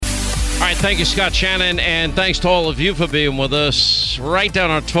All right, thank you, Scott Shannon, and thanks to all of you for being with us. Write down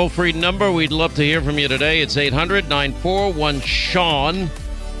our toll-free number. We'd love to hear from you today. It's 800-941-SEAN.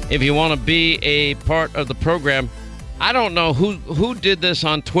 If you want to be a part of the program, I don't know who did this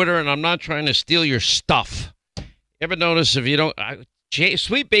on Twitter, and I'm not trying to steal your stuff. Ever notice if you don't...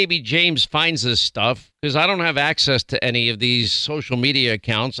 Sweet Baby James finds this stuff because I don't have access to any of these social media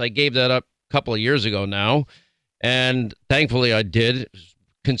accounts. I gave that up a couple of years ago now, and thankfully I did.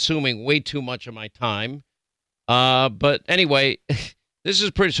 Consuming way too much of my time. But anyway, this is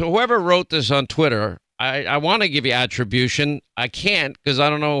pretty... So whoever wrote this on Twitter, I want to give you attribution. I can't because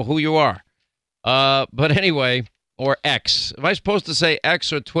I don't know who you are. But anyway, or X. Am I supposed to say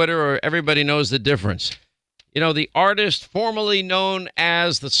X or Twitter, or everybody knows the difference? You know, the artist formerly known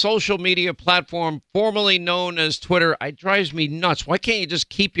as the social media platform, formerly known as Twitter. It drives me nuts. Why can't you just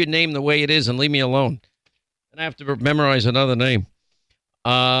keep your name the way it is and leave me alone? And I have to memorize another name.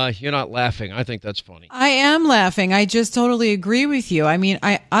 You're not laughing. I think that's funny. I am laughing. I just totally agree with you. I mean,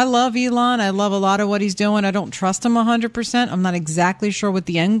 I love Elon. I love a lot of what he's doing. I don't trust him 100%. I'm not exactly sure what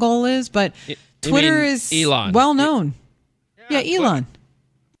the end goal is, but Twitter is Elon. Well known. Yeah, Elon.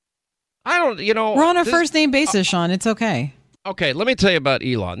 I don't, We're on a first name basis, Sean. It's okay. Okay, let me tell you about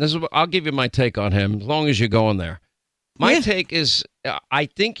Elon. I'll give you my take on him as long as you're going there. My take is I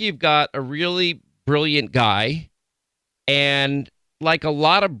think you've got a really brilliant guy, and like a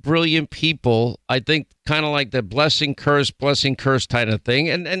lot of brilliant people, I think kind of like the blessing, curse kind of thing.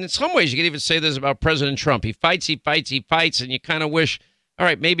 And in some ways, you could even say this about President Trump. He fights, and you kind of wish, all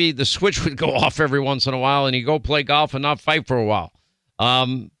right, maybe the switch would go off every once in a while and you go play golf and not fight for a while.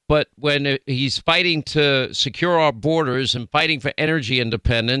 But when he's fighting to secure our borders and fighting for energy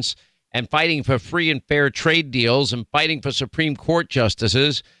independence and fighting for free and fair trade deals and fighting for Supreme Court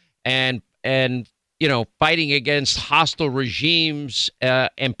justices and fighting against hostile regimes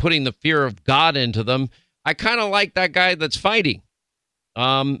and putting the fear of God into them, I kind of like that guy that's fighting.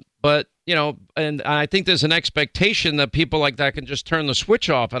 But, and I think there's an expectation that people like that can just turn the switch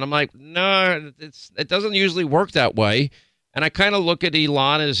off. And I'm like, no, it doesn't usually work that way. And I kind of look at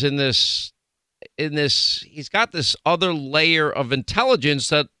Elon as in this, he's got this other layer of intelligence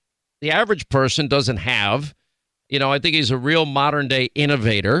that the average person doesn't have. I think he's a real modern day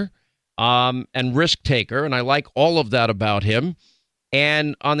innovator. And risk taker, and I like all of that about him.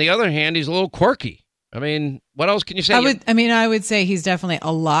 And on the other hand, he's a little quirky. I mean, what else can you say? I would say he's definitely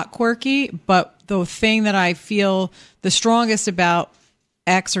a lot quirky, but the thing that I feel the strongest about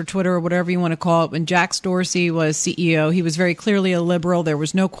X or Twitter or whatever you want to call it, when Jack Dorsey was CEO, he was very clearly a liberal. There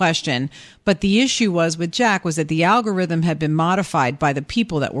was no question. But the issue was with Jack was that the algorithm had been modified by the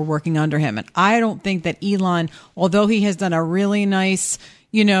people that were working under him. And I don't think that Elon, although he has done a really nice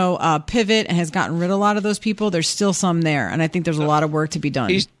pivot and has gotten rid of a lot of those people, there's still some there. And I think there's a lot of work to be done.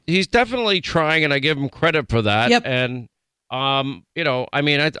 He's definitely trying, and I give him credit for that. Yep. And,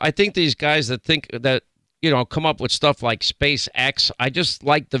 I think these guys that think that, come up with stuff like SpaceX, I just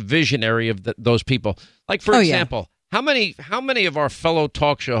like the visionary of those people. Like, for example, how many of our fellow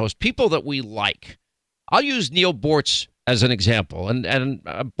talk show hosts, people that we like, I'll use Neil Bortz as an example. And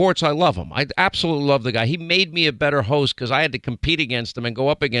Bortz, I love him. I absolutely love the guy. He made me a better host because I had to compete against him and go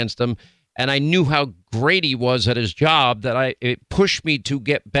up against him. And I knew how great he was at his job that it pushed me to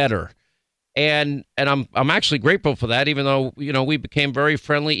get better. And I'm actually grateful for that, even though, we became very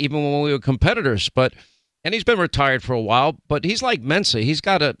friendly even when we were competitors. And he's been retired for a while, but he's like Mensa. He's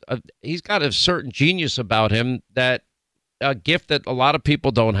got a certain genius about him, that a gift that a lot of people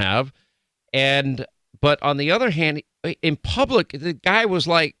don't have. But on the other hand, in public, the guy was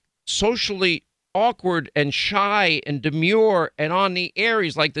like socially awkward and shy and demure, and on the air,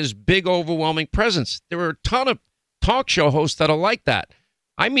 he's like this big, overwhelming presence. There were a ton of talk show hosts that are like that.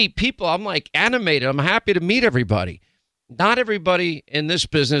 I meet people, I'm like animated. I'm happy to meet everybody. Not everybody in this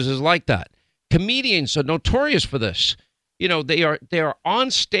business is like that. Comedians are notorious for this. They are on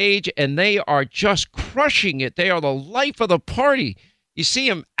stage and they are just crushing it. They are the life of the party. You see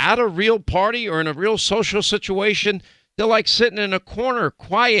them at a real party or in a real social situation, they're like sitting in a corner,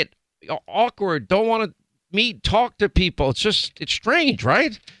 quiet, awkward, don't want to talk to people. It's strange,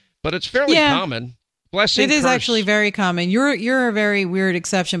 right? But it's fairly common. Blessing, it is curse. actually very common. You're a very weird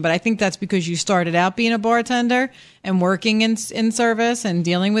exception, but I think that's because you started out being a bartender and working in service and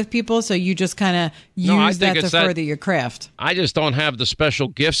dealing with people, so you just kind of use that to further your craft. I just don't have the special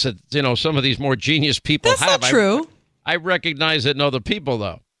gifts that some of these more genius people have. That's not true. I recognize it in other people,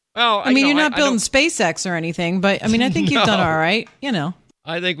 though. Well, you're not building SpaceX or anything, but I think you've done all right.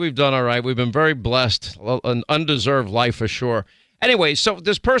 I think we've done all right. We've been very blessed, an undeserved life for sure. Anyway, so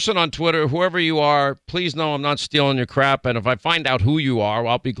this person on Twitter, whoever you are, please know I'm not stealing your crap. And if I find out who you are,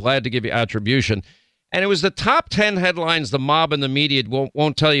 I'll be glad to give you attribution. And it was the top 10 headlines the mob and the media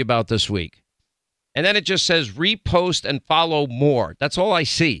won't tell you about this week. And then it just says repost and follow more. That's all I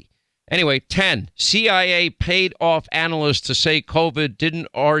see. Anyway, 10, CIA paid off analysts to say COVID didn't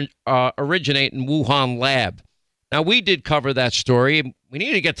originate in Wuhan lab. Now, we did cover that story. We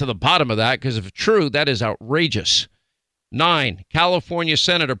need to get to the bottom of that because if true, that is outrageous. 9, California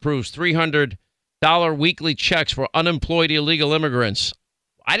Senate approves $300 weekly checks for unemployed illegal immigrants.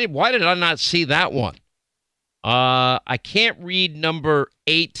 Why did I not see that one? I can't read number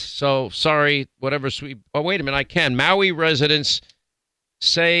 8, so sorry, whatever. Oh, wait a minute, I can. Maui residents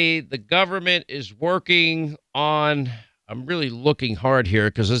say the government is working on, I'm really looking hard here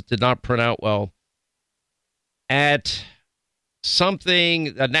because this did not print out well, at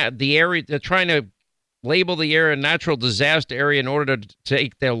something, the area, they're trying to label the area a natural disaster area in order to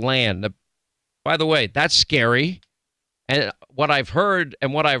take their land. By the way, that's scary. And what I've heard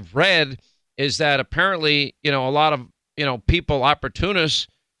and what I've read is that apparently, a lot of, people, opportunists,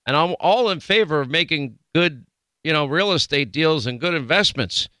 and I'm all in favor of making good, real estate deals and good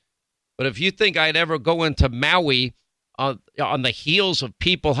investments. But if you think I'd ever go into Maui on the heels of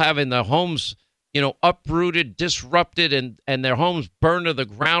people having their homes, uprooted, disrupted, and their homes burned to the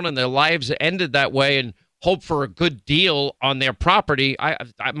ground and their lives ended that way and hope for a good deal on their property,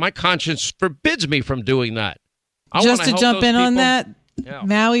 my conscience forbids me from doing that. Just to jump in on that, yeah.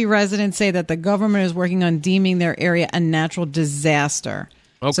 Maui residents say that the government is working on deeming their area a natural disaster.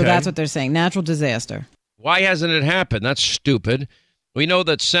 Okay. So that's what they're saying, natural disaster. Why hasn't it happened? That's stupid. We know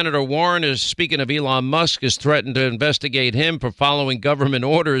that Senator Warren is, speaking of Elon Musk, has threatened to investigate him for following government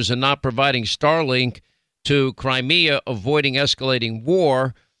orders and not providing Starlink to Crimea, avoiding escalating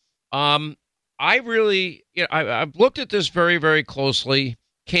war. I've looked at this very, very closely.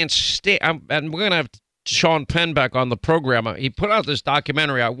 Can't stay. And we're going to have Sean Penn back on the program. He put out this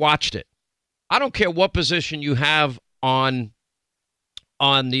documentary. I watched it. I don't care what position you have on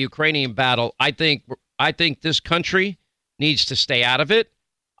the Ukrainian battle. I think this country needs to stay out of it.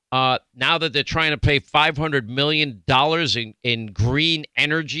 Now that they're trying to pay $500 million in green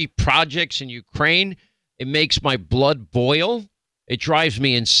energy projects in Ukraine, it makes my blood boil. It drives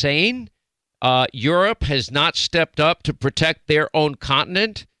me insane. Europe has not stepped up to protect their own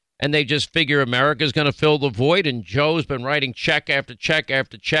continent, and they just figure America's going to fill the void, and Joe's been writing check after check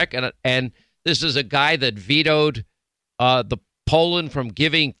after check, and this is a guy that vetoed the Poland from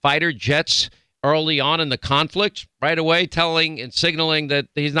giving fighter jets early on in the conflict, right away telling and signaling that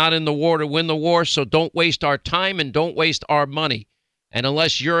he's not in the war to win the war, so don't waste our time and don't waste our money. And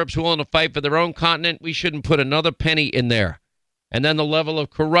unless Europe's willing to fight for their own continent, we shouldn't put another penny in there. And then the level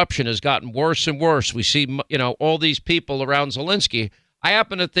of corruption has gotten worse and worse. We see, all these people around Zelensky. I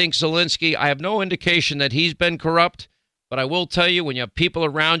happen to think Zelensky, I have no indication that he's been corrupt, but I will tell you, when you have people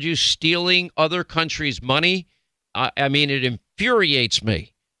around you stealing other countries' money, it infuriates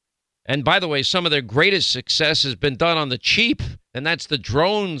me. And by the way, some of their greatest success has been done on the cheap, and that's the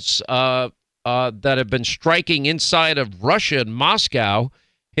drones that have been striking inside of Russia and Moscow,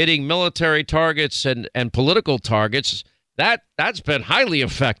 hitting military targets and political targets. That's been highly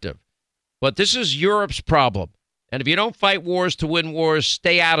effective. But this is Europe's problem. And if you don't fight wars to win wars,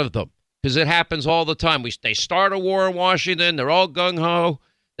 stay out of them, because it happens all the time. They start a war in Washington. They're all gung-ho.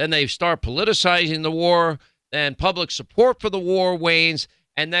 Then they start politicizing the war. Then public support for the war wanes.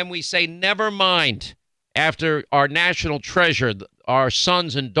 And then we say, never mind, after our national treasure, our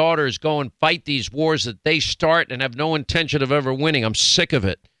sons and daughters go and fight these wars that they start and have no intention of ever winning. I'm sick of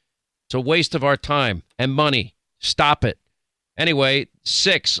it. It's a waste of our time and money. Stop it. Anyway,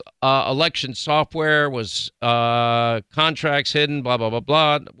 6, election software was contracts hidden, blah, blah, blah,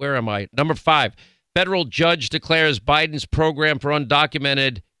 blah. Where am I? Number 5, federal judge declares Biden's program for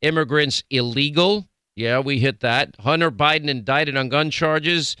undocumented immigrants illegal. Yeah, we hit that. Hunter Biden indicted on gun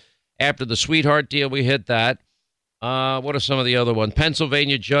charges after the sweetheart deal. We hit that. What are some of the other ones?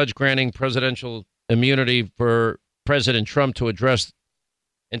 Pennsylvania judge granting presidential immunity for President Trump to address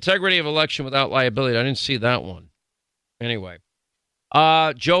integrity of election without liability. I didn't see that one. Anyway,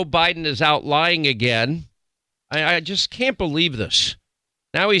 Joe Biden is out lying again. I just can't believe this.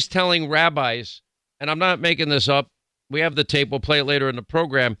 Now he's telling rabbis, and I'm not making this up. We have the tape. We'll play it later in the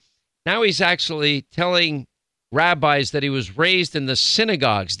program. Now he's actually telling rabbis that he was raised in the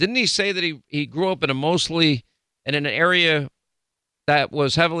synagogues. Didn't he say that he grew up in an area that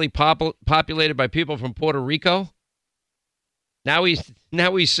was heavily populated by people from Puerto Rico? Now he's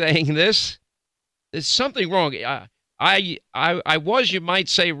saying this. There's something wrong. I was, you might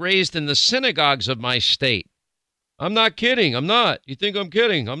say, raised in the synagogues of my state. I'm not kidding. I'm not. You think I'm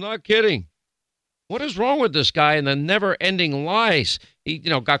kidding? I'm not kidding. What is wrong with this guy and the never-ending lies? He,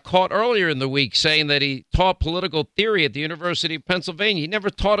 got caught earlier in the week saying that he taught political theory at the University of Pennsylvania. He never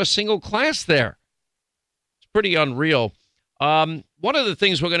taught a single class there. It's pretty unreal. One of the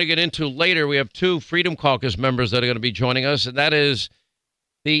things we're going to get into later, we have 2 Freedom Caucus members that are going to be joining us, and that is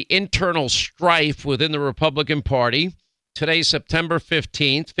the internal strife within the Republican Party. Today's September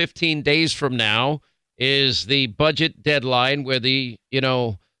 15th, 15 days from now, is the budget deadline where the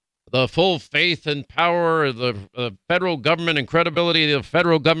full faith and power of the federal government and credibility of the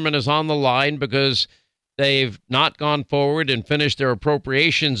federal government is on the line because they've not gone forward and finished their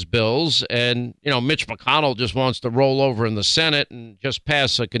appropriations bills. And, Mitch McConnell just wants to roll over in the Senate and just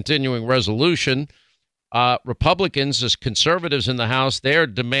pass a continuing resolution. Republicans, as conservatives in the House, they're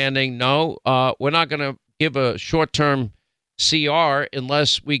demanding, no, we're not going to give a short-term CR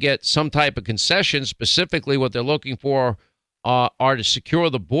unless we get some type of concession. Specifically, what they're looking for are to secure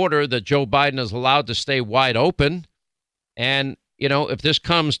the border that Joe Biden is allowed to stay wide open. And, if this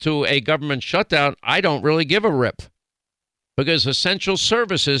comes to a government shutdown, I don't really give a rip because essential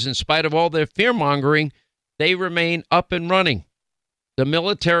services, in spite of all their fear mongering, they remain up and running. The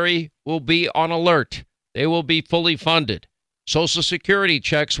military will be on alert. They will be fully funded. Social Security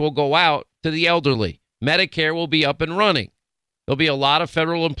checks will go out to the elderly. Medicare will be up and running. There'll be a lot of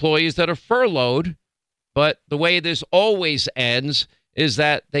federal employees that are furloughed, but the way this always ends is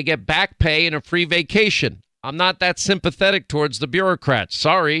that they get back pay and a free vacation. I'm not that sympathetic towards the bureaucrats.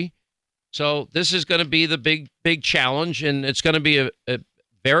 Sorry. So this is going to be the big challenge, and it's going to be a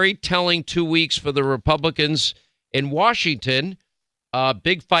very telling 2 weeks for the Republicans in Washington.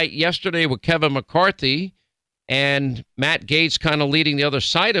 Big fight yesterday with Kevin McCarthy and Matt Gaetz kind of leading the other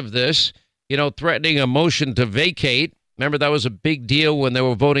side of this, threatening a motion to vacate. Remember, that was a big deal when they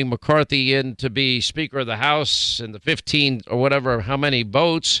were voting McCarthy in to be Speaker of the House in the 15 or whatever, how many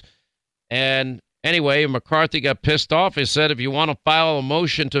votes. And anyway, McCarthy got pissed off. He said, if you want to file a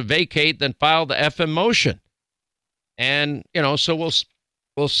motion to vacate, then file the effing motion. And, so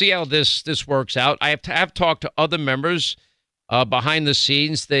we'll see how this works out. I have talked to other members behind the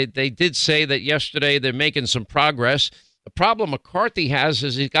scenes. They did say that yesterday they're making some progress. The problem McCarthy has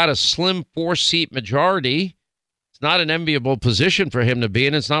is he's got a slim 4-seat majority. It's not an enviable position for him to be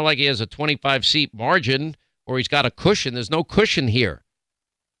in. It's not like he has a 25-seat margin or he's got a cushion. There's no cushion here.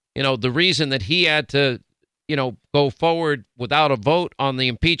 The reason that he had to, go forward without a vote on the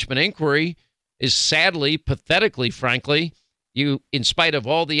impeachment inquiry is sadly, pathetically, frankly, in spite of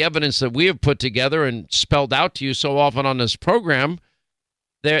all the evidence that we have put together and spelled out to you so often on this program,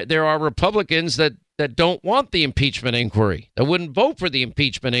 there are Republicans that don't want the impeachment inquiry, that wouldn't vote for the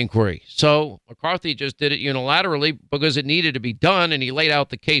impeachment inquiry. So McCarthy just did it unilaterally because it needed to be done, and he laid out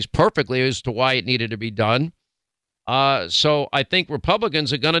the case perfectly as to why it needed to be done. So I think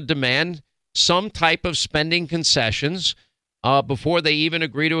Republicans are going to demand some type of spending concessions before they even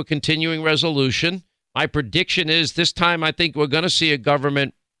agree to a continuing resolution. My prediction is this time I think we're going to see a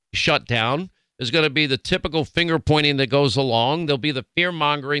government shutdown. There's going to be the typical finger pointing that goes along. There'll be the fear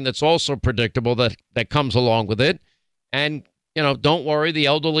mongering that's also predictable that comes along with it. And, don't worry, the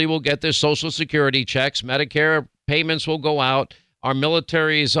elderly will get their Social Security checks. Medicare payments will go out. Our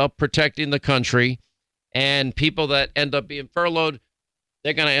military is up protecting the country. And people that end up being furloughed,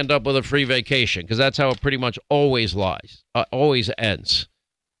 they're going to end up with a free vacation because that's how it pretty much always always ends.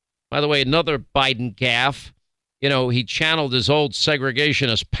 By the way, another Biden gaffe. He channeled his old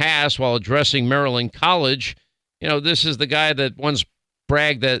segregationist past while addressing Maryland College. This is the guy that once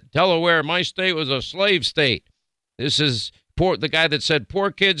bragged that Delaware, my state, was a slave state. This is the guy that said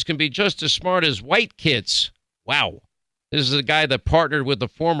poor kids can be just as smart as white kids. Wow. This is the guy that partnered with the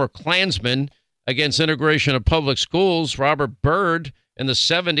former Klansman against integration of public schools, Robert Byrd, in the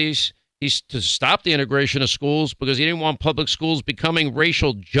 70s. He's to stop the integration of schools because he didn't want public schools becoming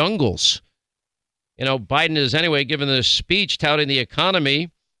racial jungles. Biden is anyway given this speech touting the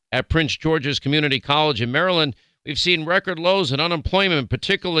economy at Prince George's Community College in Maryland. We've seen record lows in unemployment,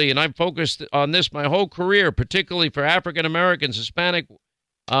 particularly, and I've focused on this my whole career, particularly for African Americans, Hispanic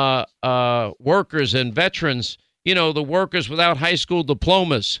workers and veterans, the workers without high school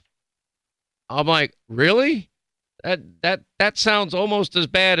diplomas. I'm like, really? That sounds almost as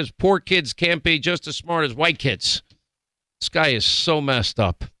bad as poor kids can't be just as smart as white kids. This guy is so messed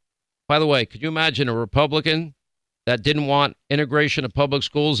up. By the way, could you imagine a Republican that didn't want integration of public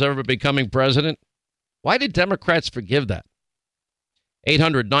schools ever becoming president? Why did Democrats forgive that?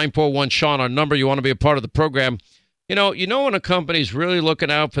 800-941-SEAN, our number. You want to be a part of the program. You know when a company's really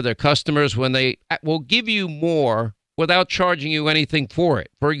looking out for their customers when they will give you more without charging you anything for it.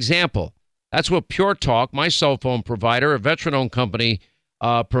 For example, That's what Pure Talk, my cell phone provider, a veteran-owned company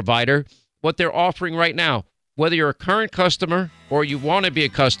provider, what they're offering right now. Whether you're a current customer or you want to be a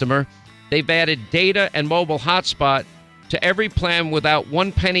customer, they've added data and mobile hotspot to every plan without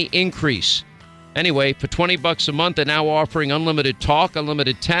 1 penny increase. Anyway, for $20 a month, they're now offering unlimited talk,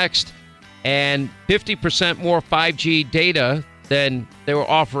 unlimited text, and 50% more 5G data than they were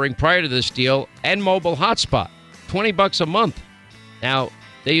offering prior to this deal, and mobile hotspot. $20 a month. Now,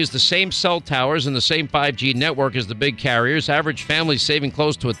 they use the same cell towers and the same 5G network as the big carriers. Average families saving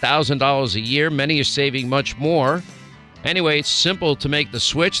close to $1,000 a year. Many are saving much more. Anyway, it's simple to make the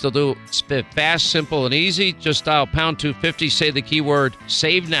switch. They'll do it fast, simple, and easy. Just dial pound 250, say the keyword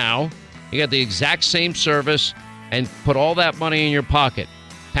save now. You get the exact same service and put all that money in your pocket.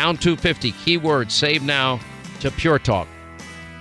 Pound 250, keyword save now to Pure Talk.